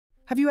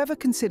Have you ever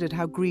considered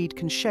how greed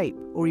can shape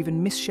or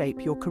even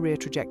misshape your career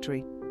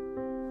trajectory?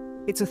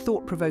 It's a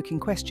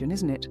thought-provoking question,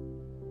 isn't it?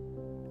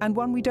 And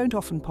one we don't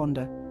often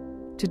ponder.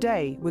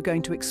 Today, we're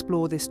going to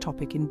explore this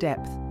topic in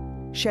depth,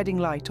 shedding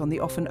light on the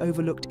often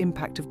overlooked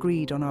impact of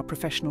greed on our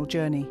professional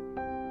journey.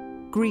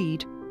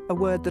 Greed, a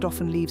word that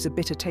often leaves a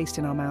bitter taste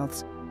in our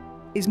mouths,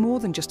 is more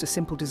than just a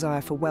simple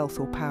desire for wealth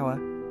or power.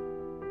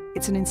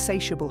 It's an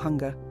insatiable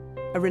hunger,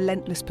 a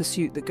relentless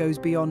pursuit that goes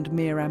beyond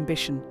mere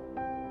ambition.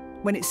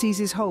 When it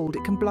seizes hold,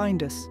 it can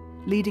blind us,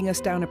 leading us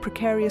down a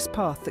precarious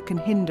path that can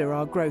hinder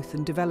our growth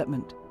and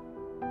development.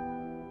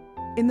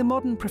 In the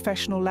modern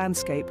professional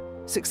landscape,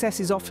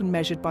 success is often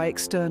measured by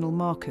external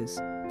markers: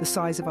 the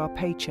size of our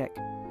paycheck,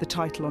 the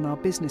title on our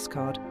business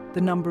card,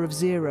 the number of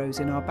zeros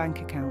in our bank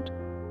account.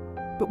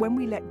 But when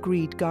we let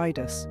greed guide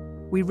us,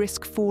 we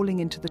risk falling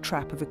into the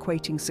trap of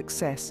equating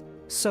success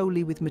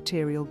solely with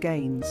material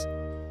gains.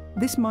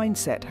 This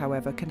mindset,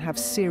 however, can have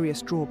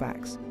serious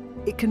drawbacks.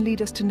 It can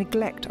lead us to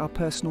neglect our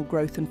personal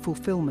growth and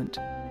fulfillment,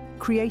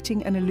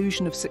 creating an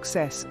illusion of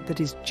success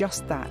that is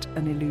just that,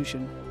 an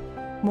illusion.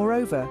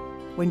 Moreover,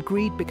 when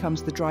greed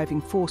becomes the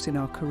driving force in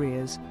our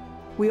careers,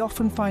 we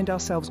often find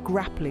ourselves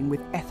grappling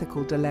with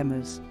ethical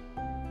dilemmas.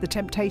 The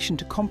temptation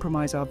to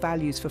compromise our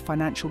values for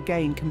financial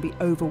gain can be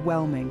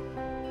overwhelming,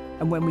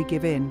 and when we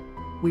give in,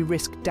 we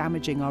risk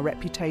damaging our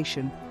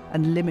reputation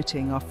and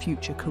limiting our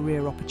future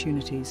career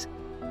opportunities.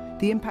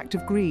 The impact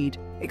of greed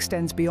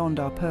extends beyond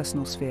our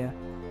personal sphere.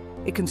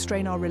 It can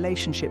strain our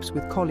relationships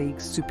with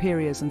colleagues,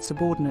 superiors and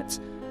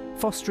subordinates,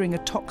 fostering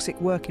a toxic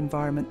work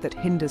environment that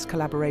hinders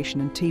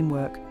collaboration and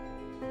teamwork.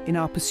 In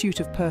our pursuit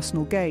of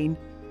personal gain,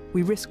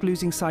 we risk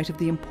losing sight of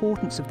the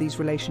importance of these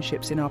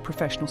relationships in our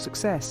professional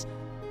success.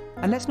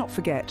 And let's not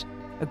forget,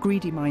 a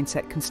greedy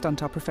mindset can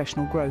stunt our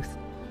professional growth.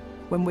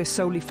 When we're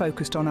solely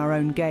focused on our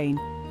own gain,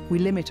 we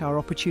limit our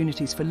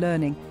opportunities for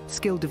learning,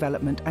 skill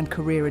development and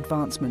career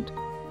advancement.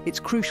 It's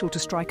crucial to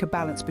strike a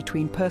balance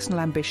between personal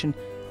ambition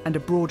and a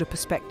broader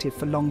perspective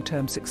for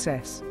long-term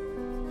success.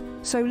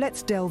 So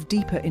let's delve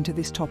deeper into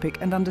this topic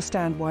and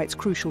understand why it's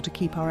crucial to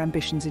keep our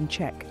ambitions in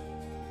check.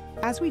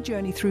 As we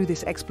journey through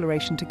this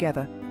exploration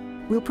together,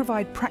 we'll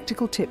provide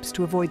practical tips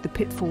to avoid the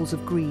pitfalls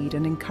of greed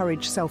and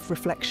encourage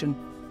self-reflection,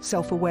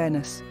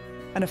 self-awareness,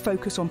 and a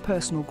focus on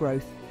personal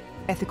growth,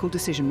 ethical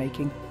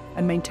decision-making,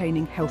 and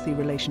maintaining healthy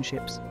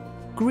relationships.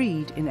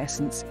 Greed, in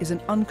essence, is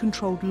an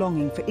uncontrolled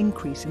longing for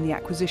increase in the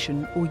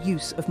acquisition or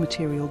use of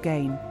material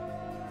gain.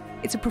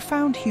 It's a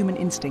profound human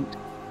instinct,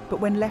 but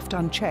when left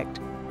unchecked,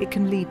 it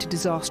can lead to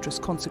disastrous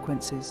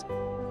consequences.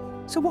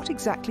 So what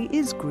exactly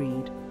is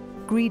greed?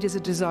 Greed is a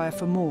desire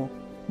for more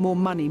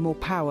money, more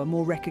power,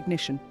 more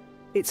recognition.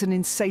 It's an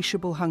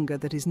insatiable hunger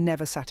that is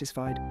never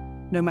satisfied,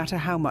 no matter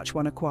how much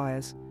one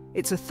acquires.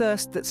 It's a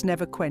thirst that's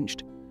never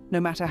quenched, no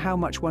matter how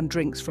much one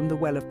drinks from the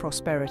well of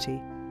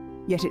prosperity.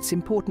 Yet it's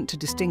important to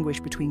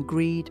distinguish between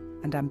greed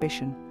and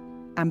ambition.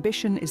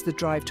 Ambition is the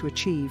drive to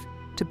achieve,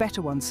 to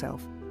better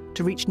oneself,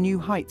 to reach new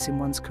heights in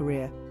one's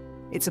career.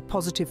 It's a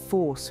positive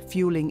force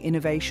fueling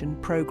innovation,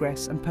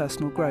 progress, and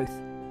personal growth.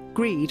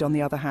 Greed, on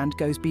the other hand,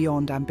 goes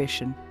beyond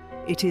ambition.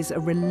 It is a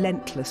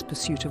relentless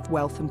pursuit of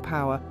wealth and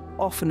power,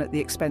 often at the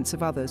expense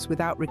of others,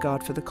 without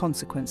regard for the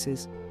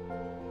consequences.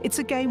 It's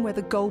a game where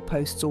the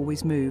goalposts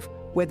always move,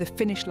 where the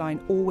finish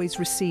line always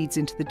recedes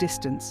into the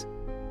distance.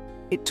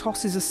 It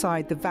tosses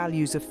aside the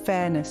values of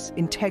fairness,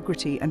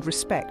 integrity, and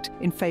respect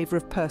in favor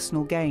of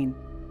personal gain.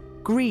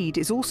 Greed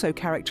is also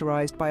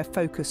characterized by a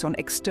focus on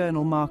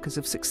external markers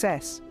of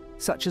success,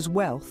 such as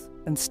wealth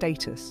and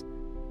status.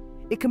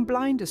 It can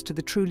blind us to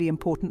the truly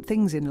important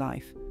things in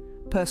life: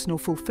 personal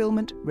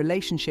fulfillment,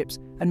 relationships,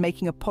 and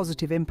making a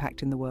positive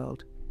impact in the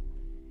world.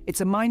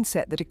 It's a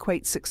mindset that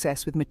equates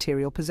success with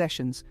material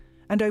possessions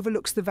and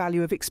overlooks the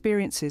value of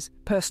experiences,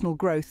 personal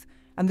growth,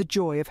 and the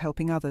joy of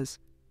helping others.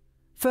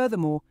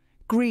 Furthermore,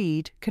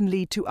 greed can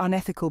lead to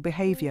unethical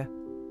behavior.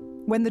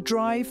 When the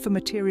drive for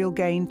material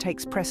gain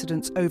takes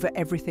precedence over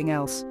everything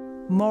else,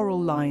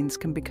 moral lines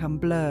can become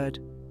blurred.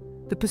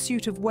 The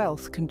pursuit of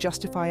wealth can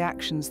justify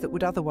actions that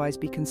would otherwise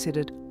be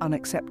considered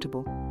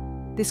unacceptable.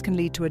 This can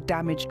lead to a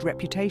damaged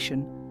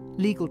reputation,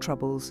 legal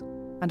troubles,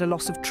 and a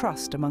loss of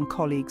trust among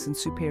colleagues and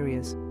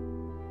superiors.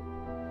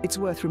 It's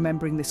worth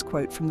remembering this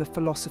quote from the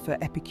philosopher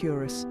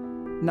Epicurus: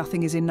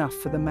 "Nothing is enough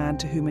for the man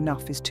to whom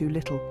enough is too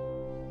little."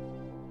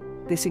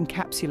 This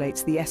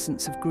encapsulates the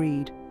essence of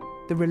greed,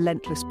 the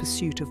relentless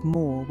pursuit of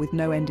more with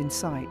no end in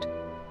sight.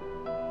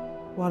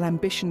 While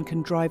ambition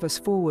can drive us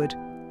forward,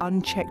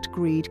 unchecked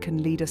greed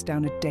can lead us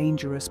down a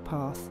dangerous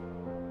path.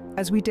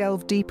 As we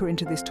delve deeper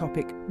into this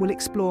topic, we'll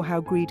explore how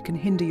greed can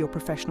hinder your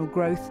professional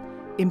growth,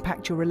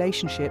 impact your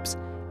relationships,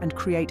 and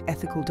create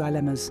ethical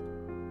dilemmas.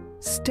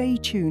 Stay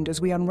tuned as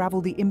we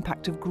unravel the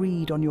impact of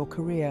greed on your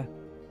career.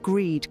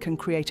 Greed can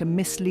create a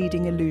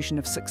misleading illusion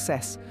of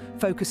success,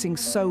 focusing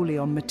solely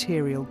on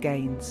material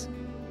gains.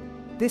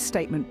 This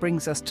statement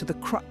brings us to the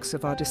crux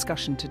of our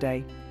discussion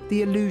today: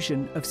 the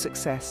illusion of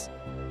success.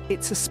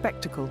 It's a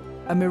spectacle,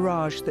 a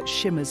mirage that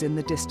shimmers in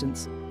the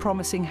distance,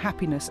 promising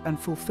happiness and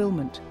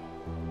fulfillment.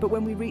 But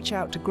when we reach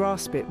out to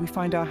grasp it, we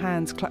find our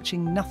hands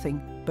clutching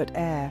nothing but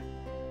air.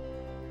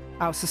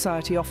 Our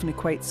society often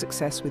equates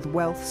success with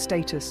wealth,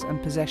 status,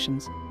 and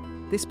possessions.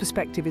 This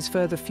perspective is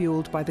further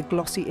fueled by the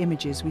glossy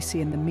images we see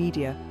in the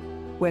media,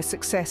 where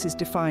success is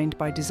defined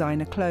by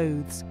designer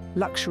clothes,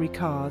 luxury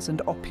cars,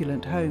 and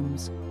opulent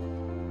homes.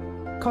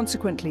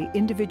 Consequently,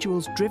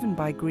 individuals driven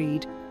by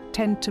greed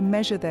tend to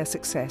measure their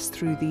success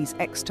through these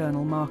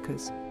external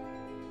markers.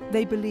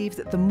 They believe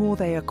that the more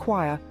they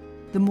acquire,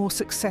 the more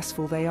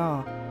successful they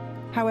are.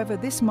 However,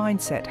 this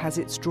mindset has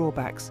its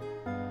drawbacks.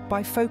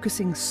 By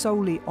focusing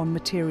solely on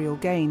material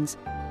gains,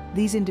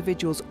 these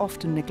individuals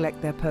often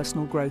neglect their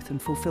personal growth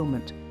and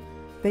fulfillment.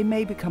 They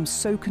may become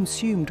so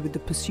consumed with the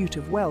pursuit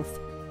of wealth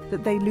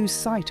that they lose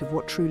sight of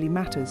what truly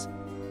matters: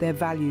 their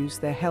values,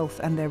 their health,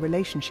 and their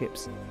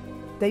relationships.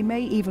 They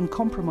may even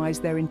compromise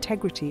their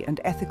integrity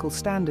and ethical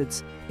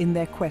standards in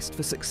their quest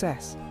for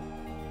success.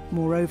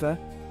 Moreover,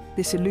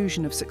 this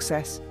illusion of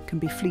success can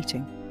be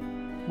fleeting.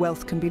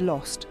 Wealth can be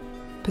lost,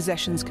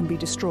 possessions can be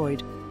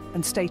destroyed,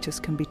 and status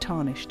can be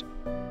tarnished.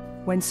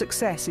 When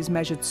success is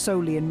measured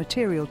solely in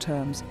material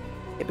terms,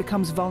 it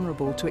becomes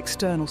vulnerable to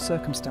external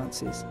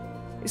circumstances.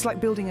 It's like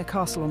building a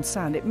castle on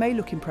sand. It may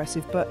look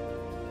impressive, but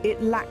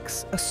it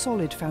lacks a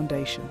solid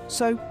foundation.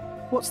 So,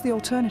 what's the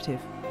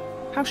alternative?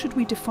 How should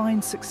we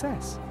define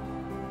success?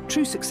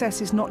 True success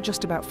is not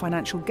just about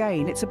financial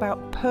gain, it's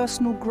about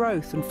personal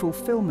growth and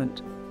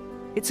fulfillment.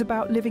 It's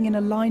about living in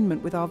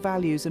alignment with our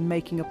values and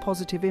making a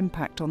positive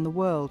impact on the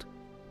world.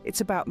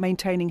 It's about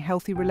maintaining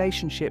healthy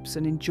relationships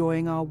and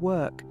enjoying our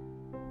work.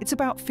 It's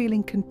about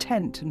feeling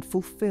content and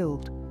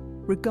fulfilled,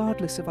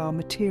 regardless of our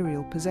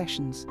material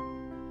possessions.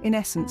 In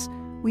essence,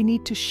 we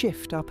need to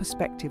shift our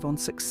perspective on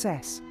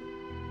success.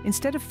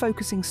 Instead of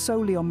focusing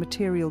solely on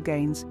material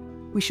gains,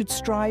 we should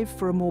strive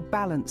for a more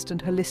balanced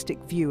and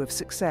holistic view of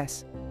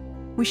success.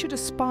 We should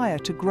aspire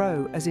to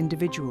grow as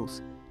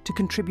individuals, to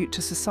contribute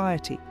to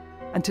society,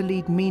 and to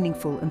lead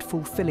meaningful and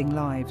fulfilling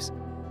lives.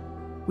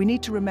 We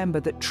need to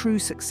remember that true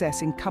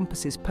success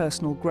encompasses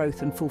personal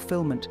growth and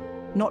fulfillment,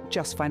 not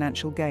just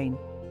financial gain.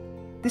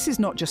 This is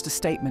not just a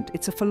statement,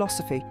 it's a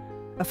philosophy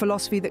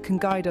that can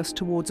guide us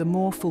towards a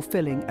more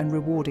fulfilling and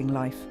rewarding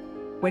life.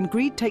 When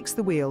greed takes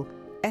the wheel,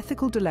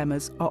 ethical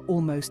dilemmas are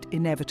almost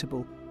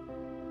inevitable.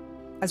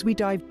 As we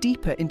dive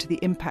deeper into the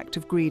impact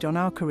of greed on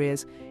our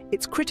careers,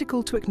 it's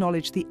critical to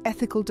acknowledge the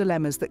ethical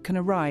dilemmas that can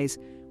arise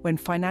when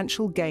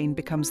financial gain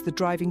becomes the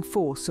driving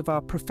force of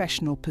our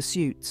professional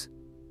pursuits.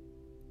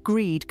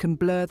 Greed can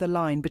blur the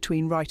line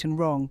between right and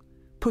wrong,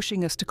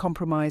 pushing us to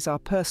compromise our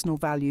personal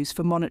values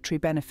for monetary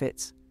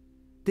benefits.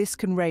 This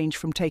can range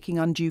from taking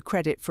undue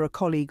credit for a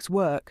colleague's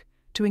work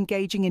to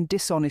engaging in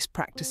dishonest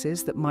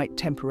practices that might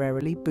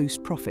temporarily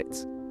boost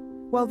profits.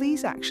 While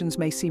these actions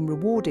may seem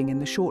rewarding in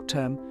the short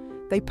term,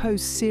 they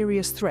pose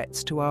serious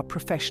threats to our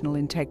professional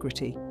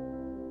integrity.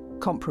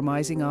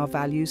 Compromising our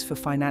values for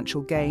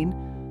financial gain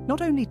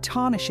not only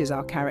tarnishes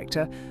our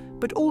character,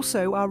 but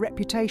also our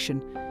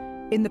reputation.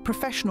 In the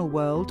professional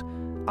world,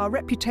 our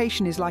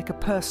reputation is like a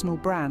personal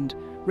brand,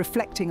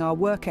 reflecting our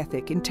work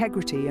ethic,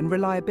 integrity, and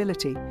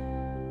reliability.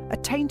 A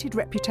tainted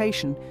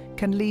reputation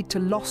can lead to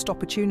lost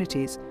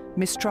opportunities,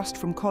 mistrust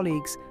from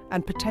colleagues,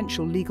 and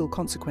potential legal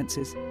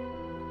consequences.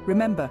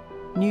 Remember,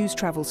 news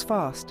travels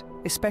fast,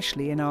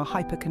 especially in our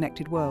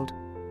hyper-connected world.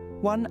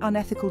 One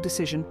unethical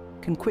decision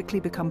can quickly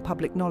become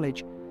public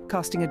knowledge,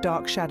 casting a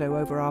dark shadow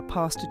over our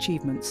past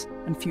achievements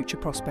and future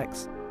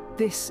prospects.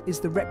 This is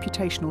the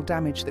reputational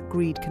damage that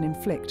greed can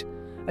inflict,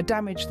 a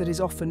damage that is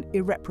often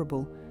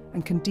irreparable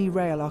and can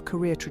derail our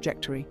career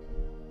trajectory.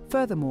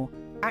 Furthermore,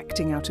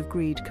 acting out of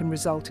greed can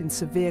result in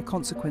severe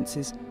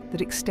consequences that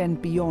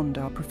extend beyond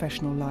our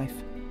professional life.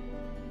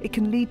 It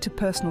can lead to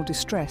personal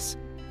distress,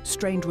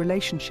 strained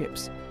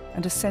relationships,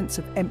 and a sense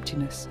of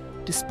emptiness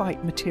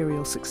despite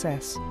material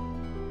success.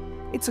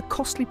 It's a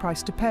costly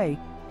price to pay,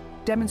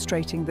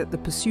 demonstrating that the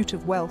pursuit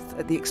of wealth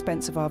at the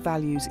expense of our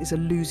values is a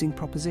losing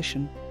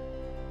proposition.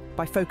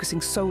 By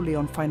focusing solely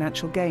on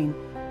financial gain,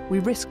 we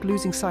risk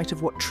losing sight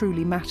of what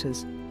truly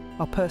matters: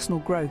 our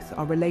personal growth,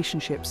 our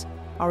relationships,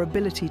 our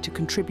ability to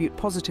contribute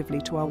positively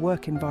to our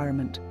work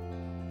environment.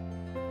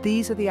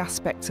 These are the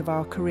aspects of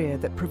our career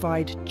that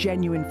provide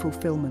genuine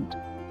fulfillment,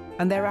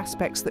 and they're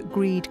aspects that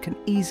greed can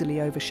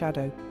easily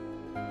overshadow.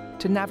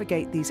 To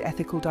navigate these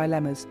ethical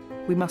dilemmas,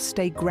 we must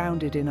stay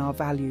grounded in our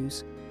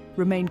values,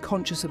 remain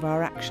conscious of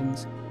our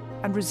actions,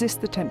 and resist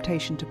the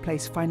temptation to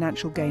place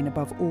financial gain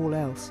above all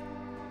else.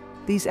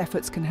 These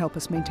efforts can help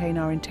us maintain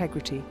our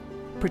integrity,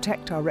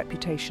 protect our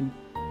reputation,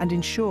 and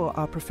ensure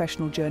our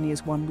professional journey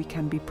is one we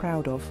can be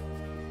proud of.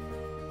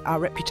 Our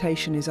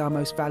reputation is our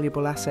most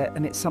valuable asset,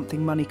 and it's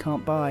something money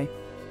can't buy.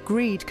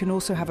 Greed can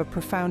also have a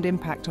profound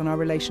impact on our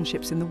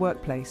relationships in the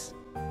workplace.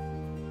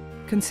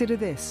 Consider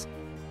this: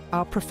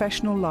 our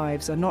professional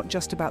lives are not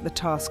just about the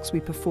tasks we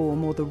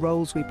perform or the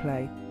roles we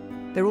play.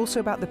 They're also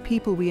about the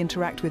people we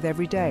interact with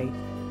every day,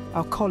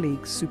 our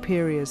colleagues,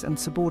 superiors, and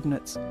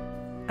subordinates.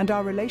 And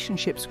our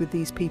relationships with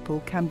these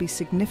people can be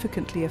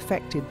significantly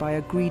affected by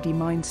a greedy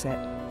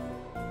mindset.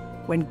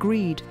 When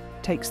greed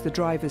takes the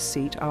driver's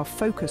seat, our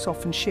focus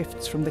often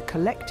shifts from the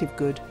collective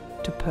good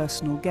to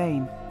personal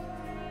gain.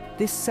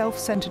 This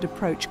self-centered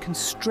approach can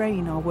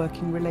strain our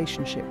working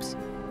relationships.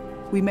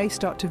 We may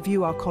start to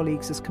view our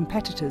colleagues as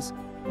competitors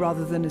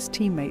rather than as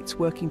teammates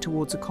working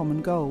towards a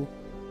common goal.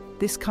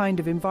 This kind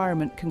of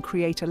environment can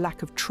create a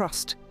lack of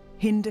trust,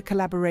 hinder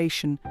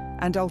collaboration,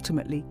 and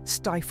ultimately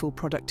stifle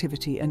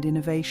productivity and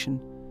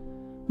innovation.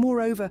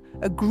 Moreover,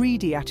 a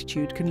greedy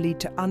attitude can lead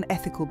to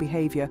unethical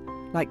behavior,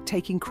 like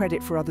taking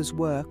credit for others'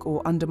 work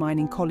or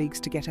undermining colleagues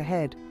to get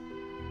ahead.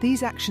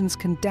 These actions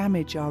can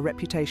damage our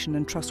reputation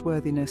and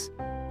trustworthiness,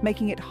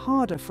 making it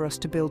harder for us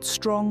to build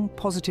strong,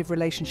 positive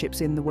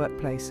relationships in the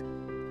workplace.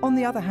 On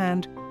the other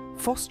hand,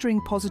 fostering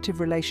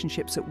positive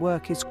relationships at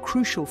work is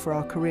crucial for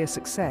our career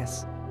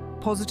success.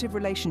 Positive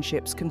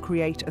relationships can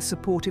create a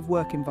supportive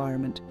work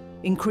environment,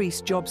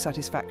 increase job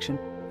satisfaction,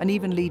 and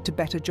even lead to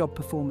better job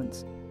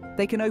performance.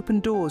 They can open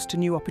doors to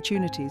new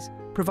opportunities,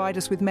 provide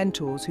us with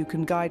mentors who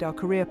can guide our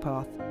career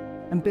path,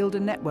 and build a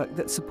network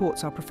that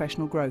supports our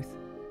professional growth.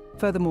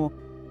 Furthermore,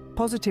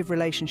 positive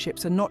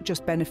relationships are not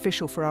just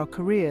beneficial for our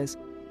careers,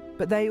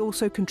 but they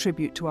also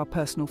contribute to our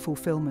personal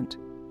fulfillment.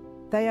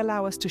 They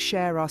allow us to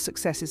share our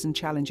successes and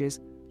challenges,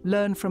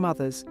 learn from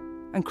others,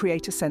 and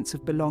create a sense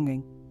of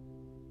belonging.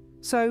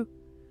 So,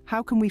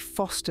 how can we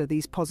foster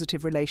these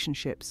positive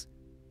relationships?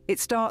 It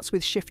starts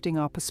with shifting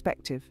our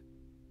perspective.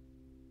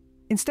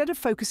 Instead of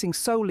focusing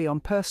solely on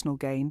personal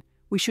gain,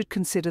 we should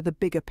consider the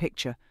bigger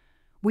picture.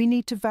 We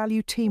need to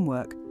value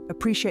teamwork,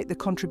 appreciate the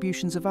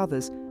contributions of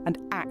others, and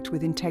act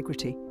with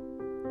integrity.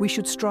 We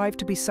should strive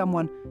to be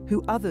someone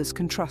who others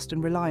can trust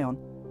and rely on.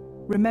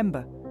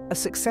 Remember, a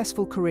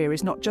successful career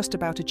is not just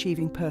about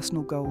achieving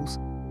personal goals.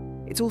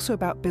 It's also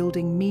about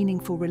building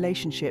meaningful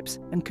relationships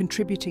and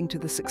contributing to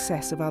the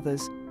success of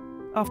others.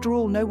 After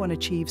all, no one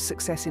achieves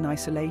success in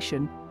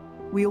isolation.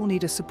 We all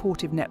need a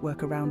supportive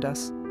network around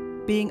us.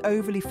 Being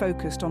overly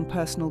focused on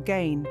personal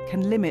gain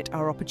can limit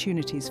our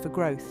opportunities for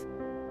growth.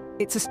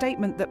 It's a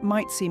statement that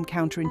might seem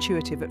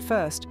counterintuitive at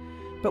first,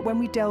 but when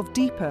we delve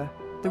deeper,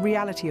 the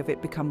reality of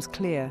it becomes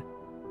clear.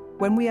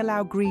 When we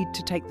allow greed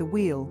to take the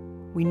wheel,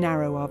 we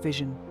narrow our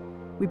vision.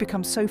 We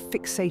become so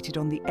fixated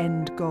on the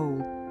end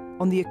goal,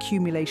 on the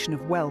accumulation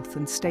of wealth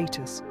and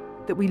status,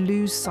 that we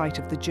lose sight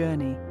of the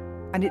journey.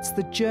 And it's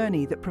the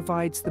journey that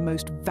provides the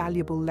most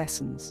valuable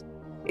lessons.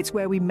 It's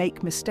where we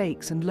make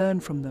mistakes and learn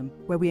from them,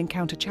 where we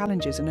encounter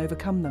challenges and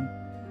overcome them,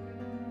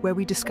 where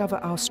we discover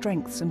our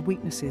strengths and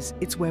weaknesses.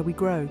 It's where we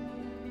grow.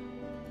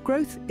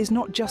 Growth is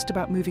not just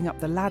about moving up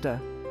the ladder.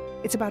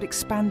 It's about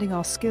expanding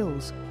our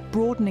skills,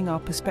 broadening our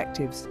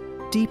perspectives,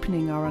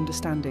 deepening our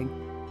understanding.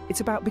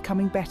 It's about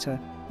becoming better,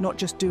 not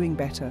just doing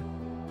better.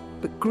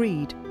 But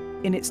greed,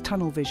 in its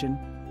tunnel vision,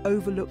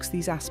 overlooks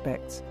these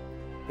aspects.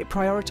 It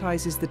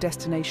prioritizes the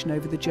destination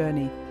over the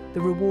journey,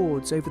 the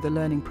rewards over the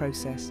learning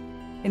process.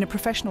 In a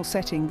professional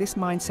setting, this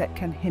mindset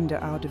can hinder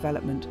our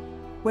development.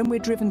 When we're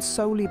driven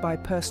solely by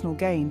personal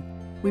gain,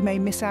 we may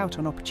miss out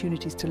on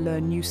opportunities to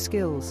learn new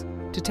skills,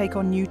 to take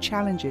on new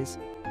challenges,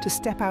 to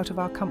step out of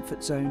our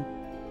comfort zone.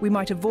 We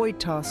might avoid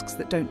tasks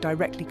that don't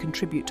directly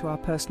contribute to our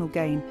personal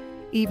gain,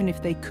 even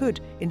if they could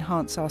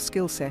enhance our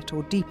skill set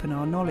or deepen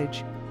our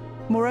knowledge.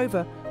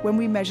 Moreover, when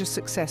we measure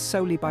success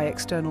solely by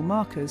external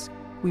markers,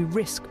 we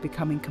risk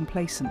becoming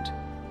complacent.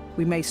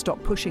 We may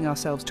stop pushing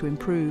ourselves to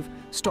improve,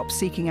 stop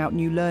seeking out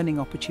new learning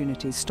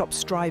opportunities, stop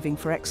striving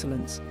for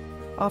excellence.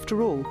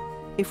 After all,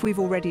 if we've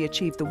already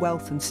achieved the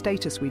wealth and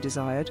status we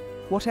desired,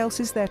 what else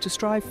is there to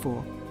strive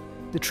for?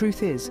 The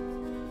truth is,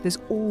 there's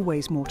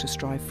always more to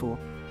strive for.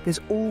 There's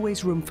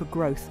always room for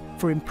growth,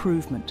 for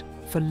improvement,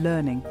 for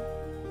learning.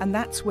 And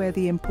that's where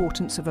the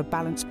importance of a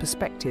balanced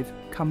perspective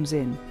comes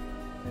in.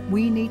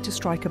 We need to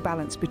strike a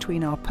balance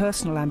between our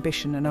personal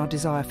ambition and our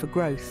desire for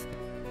growth,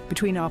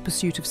 between our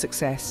pursuit of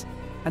success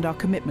and our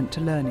commitment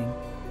to learning.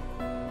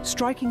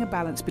 Striking a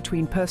balance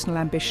between personal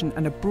ambition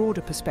and a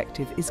broader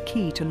perspective is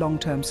key to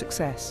long-term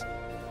success.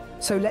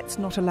 So let's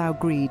not allow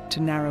greed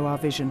to narrow our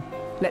vision.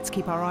 Let's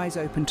keep our eyes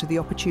open to the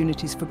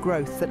opportunities for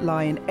growth that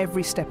lie in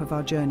every step of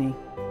our journey.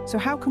 So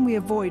how can we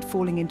avoid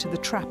falling into the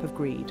trap of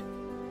greed?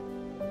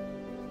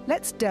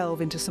 Let's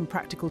delve into some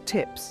practical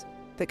tips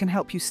that can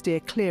help you steer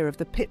clear of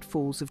the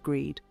pitfalls of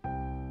greed.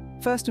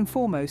 First and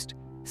foremost,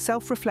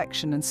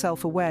 self-reflection and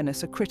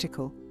self-awareness are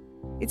critical.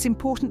 It's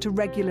important to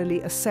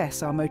regularly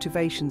assess our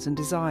motivations and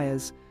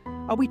desires.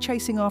 Are we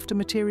chasing after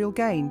material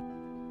gain,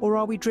 or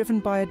are we driven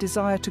by a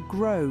desire to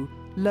grow,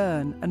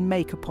 learn, and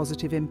make a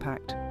positive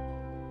impact?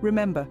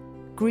 Remember,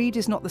 greed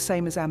is not the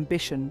same as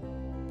ambition.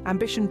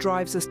 Ambition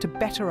drives us to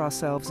better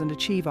ourselves and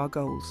achieve our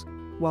goals,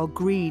 while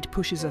greed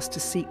pushes us to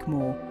seek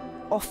more,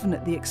 often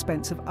at the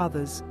expense of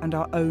others and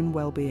our own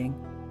well-being.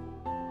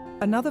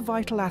 Another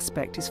vital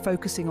aspect is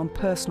focusing on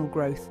personal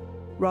growth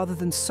rather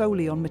than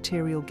solely on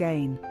material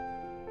gain.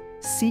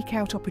 Seek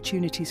out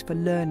opportunities for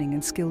learning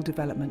and skill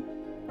development.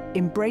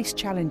 Embrace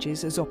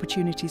challenges as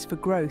opportunities for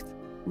growth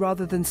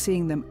rather than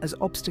seeing them as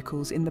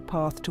obstacles in the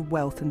path to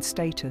wealth and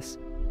status.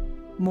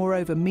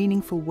 Moreover,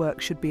 meaningful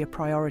work should be a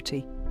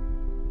priority.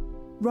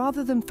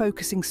 Rather than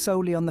focusing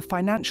solely on the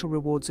financial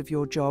rewards of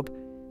your job,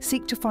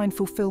 seek to find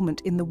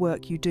fulfillment in the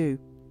work you do.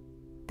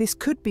 This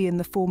could be in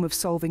the form of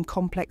solving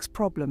complex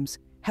problems,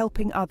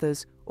 helping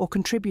others, or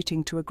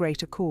contributing to a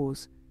greater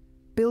cause.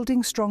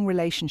 Building strong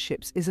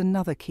relationships is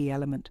another key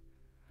element.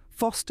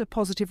 Foster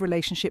positive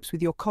relationships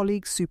with your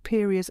colleagues,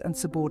 superiors, and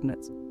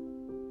subordinates.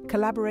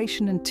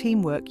 Collaboration and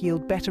teamwork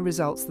yield better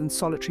results than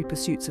solitary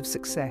pursuits of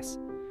success.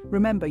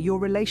 Remember, your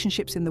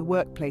relationships in the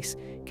workplace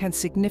can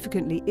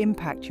significantly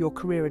impact your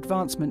career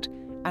advancement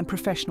and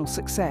professional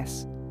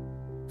success.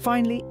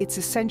 Finally, it's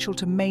essential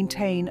to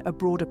maintain a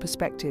broader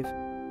perspective.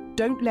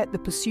 Don't let the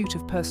pursuit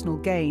of personal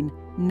gain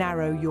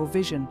narrow your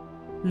vision.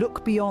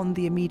 Look beyond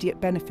the immediate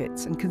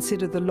benefits and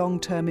consider the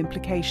long-term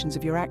implications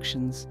of your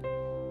actions.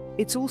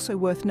 It's also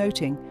worth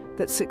noting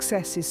that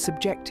success is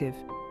subjective,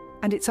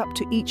 and it's up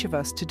to each of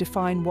us to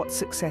define what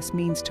success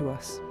means to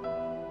us.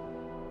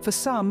 For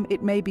some,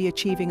 it may be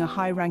achieving a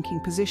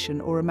high-ranking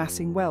position or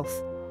amassing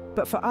wealth,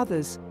 but for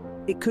others,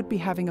 it could be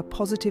having a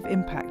positive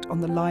impact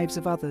on the lives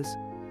of others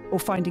or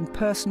finding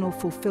personal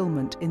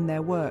fulfillment in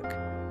their work.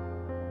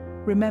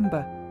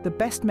 Remember, the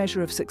best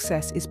measure of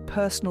success is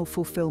personal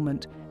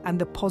fulfillment and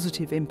the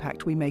positive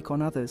impact we make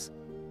on others.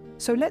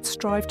 So let's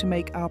strive to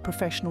make our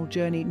professional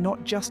journey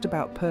not just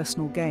about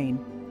personal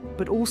gain,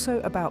 but also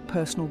about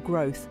personal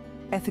growth,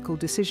 ethical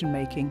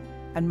decision-making,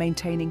 and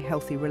maintaining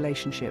healthy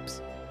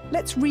relationships.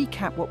 Let's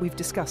recap what we've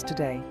discussed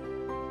today.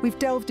 We've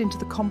delved into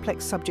the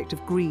complex subject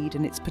of greed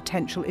and its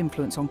potential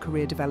influence on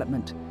career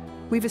development.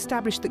 We've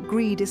established that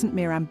greed isn't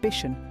mere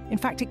ambition. In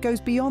fact, it goes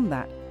beyond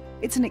that.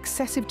 It's an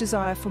excessive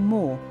desire for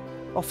more,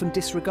 often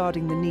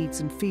disregarding the needs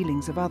and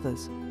feelings of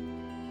others.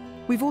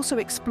 We've also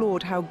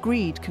explored how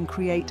greed can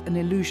create an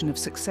illusion of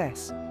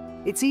success.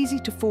 It's easy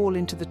to fall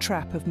into the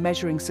trap of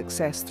measuring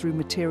success through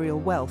material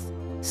wealth,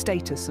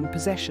 status, and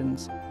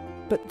possessions.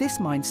 But this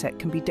mindset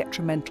can be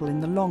detrimental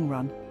in the long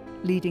run,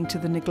 leading to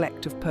the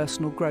neglect of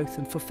personal growth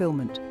and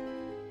fulfillment.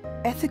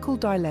 Ethical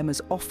dilemmas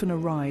often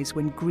arise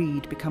when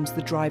greed becomes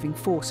the driving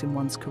force in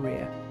one's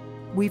career.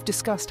 We've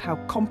discussed how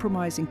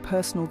compromising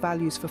personal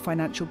values for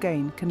financial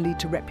gain can lead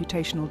to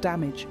reputational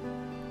damage,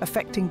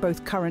 affecting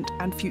both current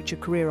and future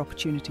career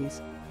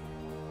opportunities.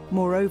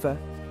 Moreover,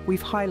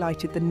 we've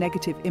highlighted the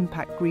negative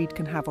impact greed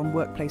can have on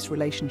workplace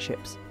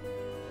relationships.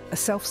 A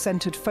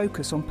self-centered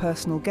focus on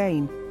personal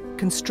gain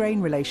can strain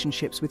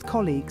relationships with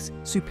colleagues,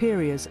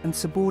 superiors, and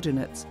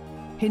subordinates,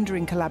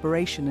 hindering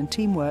collaboration and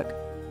teamwork,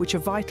 which are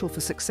vital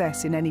for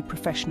success in any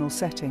professional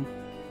setting.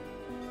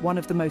 One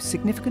of the most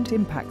significant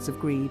impacts of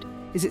greed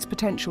is its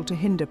potential to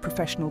hinder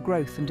professional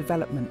growth and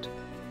development.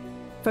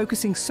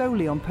 Focusing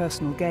solely on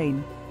personal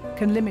gain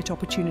can limit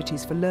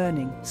opportunities for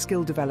learning,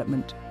 skill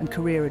development, and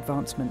career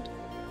advancement.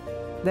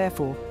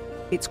 Therefore,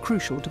 it's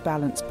crucial to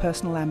balance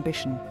personal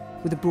ambition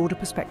with a broader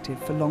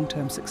perspective for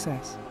long-term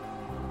success.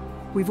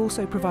 We've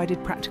also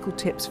provided practical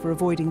tips for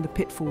avoiding the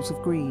pitfalls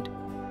of greed.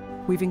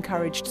 We've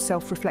encouraged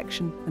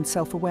self-reflection and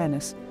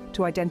self-awareness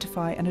to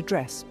identify and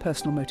address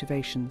personal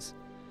motivations.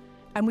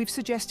 And we've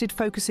suggested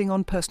focusing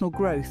on personal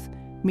growth,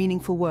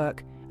 meaningful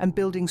work, and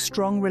building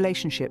strong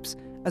relationships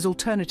as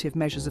alternative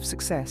measures of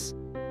success.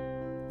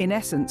 In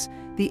essence,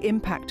 the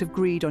impact of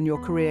greed on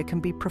your career can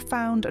be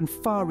profound and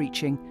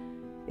far-reaching.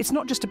 It's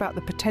not just about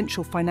the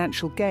potential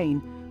financial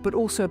gain, but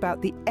also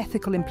about the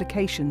ethical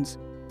implications,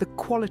 the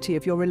quality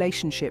of your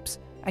relationships,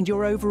 and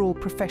your overall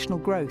professional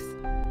growth.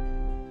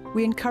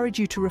 We encourage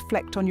you to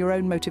reflect on your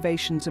own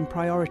motivations and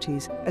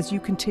priorities as you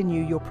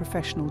continue your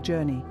professional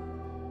journey.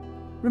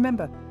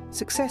 Remember,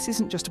 success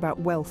isn't just about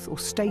wealth or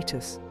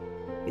status.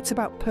 It's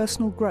about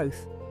personal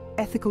growth,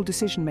 ethical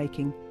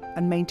decision-making,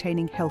 and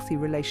maintaining healthy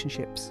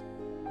relationships.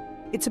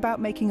 It's about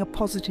making a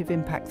positive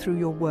impact through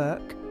your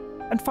work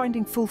and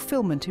finding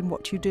fulfillment in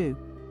what you do.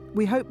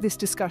 We hope this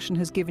discussion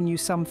has given you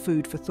some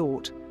food for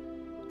thought.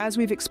 As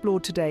we've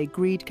explored today,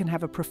 greed can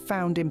have a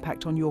profound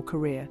impact on your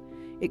career.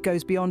 It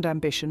goes beyond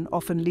ambition,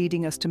 often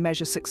leading us to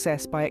measure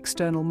success by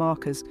external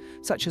markers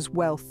such as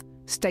wealth,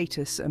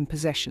 status, and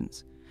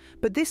possessions.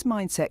 But this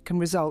mindset can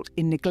result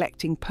in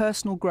neglecting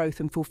personal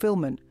growth and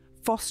fulfillment,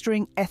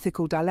 fostering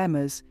ethical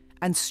dilemmas,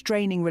 and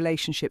straining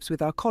relationships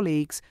with our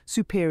colleagues,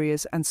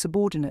 superiors, and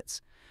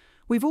subordinates.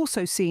 We've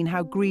also seen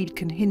how greed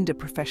can hinder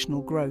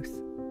professional growth.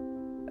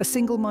 A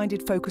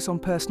single-minded focus on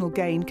personal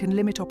gain can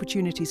limit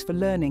opportunities for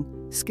learning,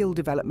 skill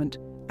development,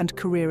 and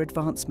career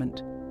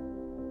advancement.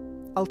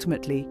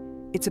 Ultimately,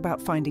 it's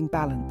about finding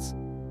balance.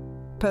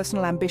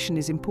 Personal ambition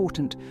is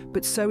important,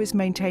 but so is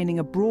maintaining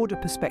a broader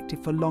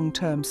perspective for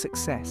long-term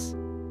success.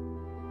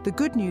 The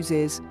good news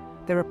is,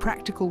 there are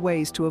practical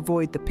ways to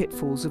avoid the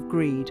pitfalls of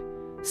greed.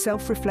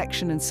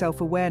 Self-reflection and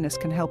self-awareness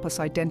can help us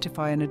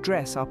identify and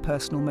address our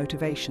personal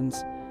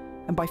motivations.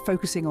 And by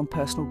focusing on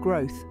personal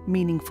growth,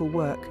 meaningful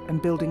work,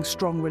 and building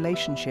strong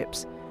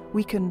relationships,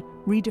 we can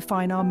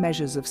redefine our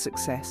measures of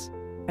success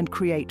and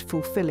create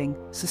fulfilling,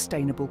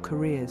 sustainable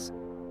careers.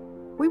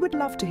 We would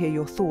love to hear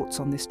your thoughts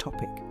on this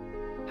topic.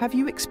 Have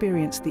you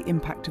experienced the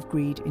impact of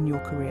greed in your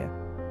career?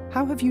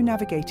 How have you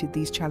navigated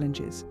these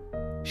challenges?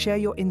 Share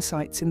your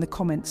insights in the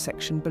comments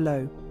section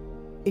below.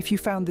 If you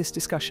found this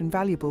discussion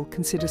valuable,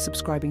 consider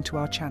subscribing to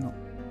our channel.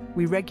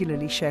 We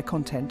regularly share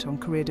content on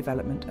career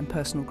development and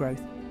personal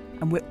growth,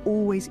 and we're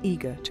always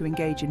eager to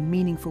engage in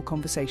meaningful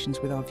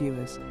conversations with our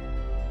viewers.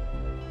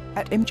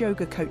 At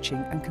Jhoga Coaching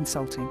and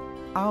Consulting,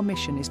 our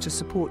mission is to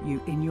support you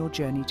in your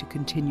journey to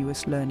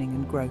continuous learning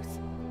and growth.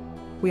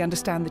 We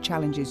understand the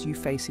challenges you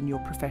face in your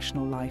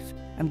professional life,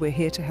 and we're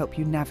here to help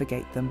you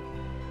navigate them.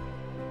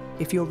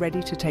 If you're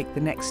ready to take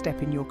the next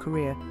step in your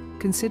career,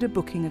 consider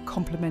booking a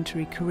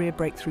complimentary career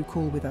breakthrough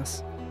call with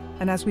us.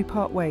 And as we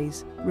part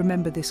ways,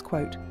 remember this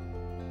quote: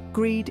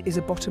 "Greed is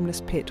a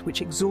bottomless pit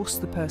which exhausts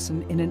the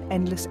person in an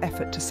endless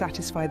effort to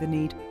satisfy the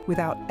need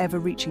without ever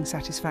reaching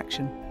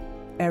satisfaction."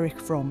 Erich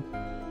Fromm.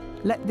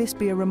 Let this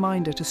be a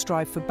reminder to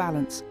strive for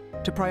balance,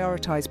 to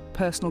prioritize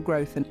personal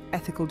growth and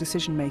ethical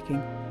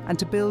decision-making, and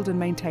to build and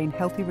maintain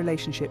healthy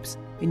relationships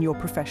in your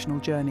professional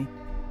journey.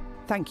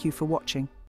 Thank you for watching.